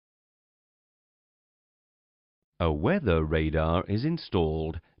A weather radar is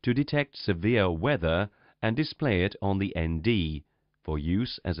installed to detect severe weather and display it on the ND for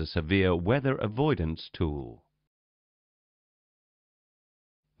use as a severe weather avoidance tool.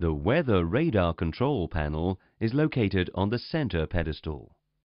 The weather radar control panel is located on the center pedestal.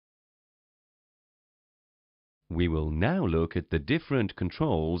 We will now look at the different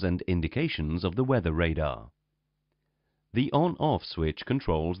controls and indications of the weather radar. The on-off switch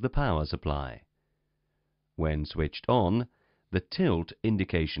controls the power supply. When switched on, the tilt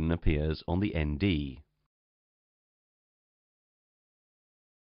indication appears on the ND.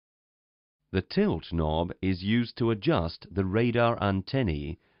 The tilt knob is used to adjust the radar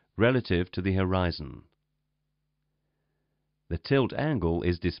antennae relative to the horizon. The tilt angle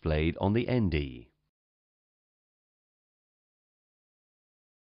is displayed on the ND.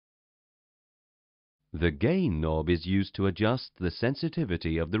 The gain knob is used to adjust the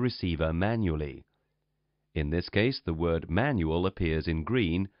sensitivity of the receiver manually. In this case, the word manual appears in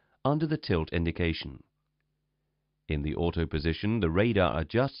green under the tilt indication. In the auto position, the radar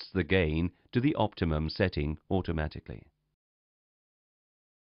adjusts the gain to the optimum setting automatically.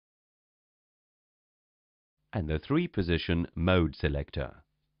 And the 3-position mode selector.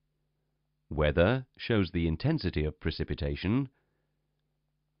 Weather shows the intensity of precipitation.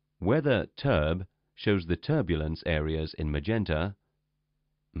 Weather turb shows the turbulence areas in magenta.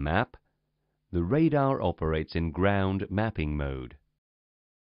 Map. The radar operates in ground mapping mode.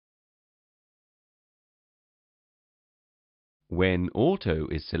 When Auto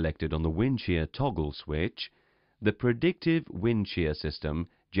is selected on the wind shear toggle switch, the predictive wind shear system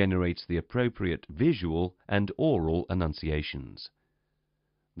generates the appropriate visual and oral annunciations.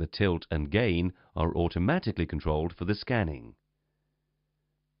 The tilt and gain are automatically controlled for the scanning.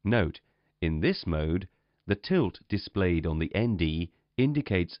 Note, in this mode, the tilt displayed on the ND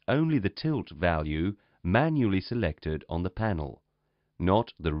indicates only the tilt value manually selected on the panel,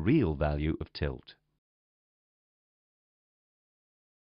 not the real value of tilt.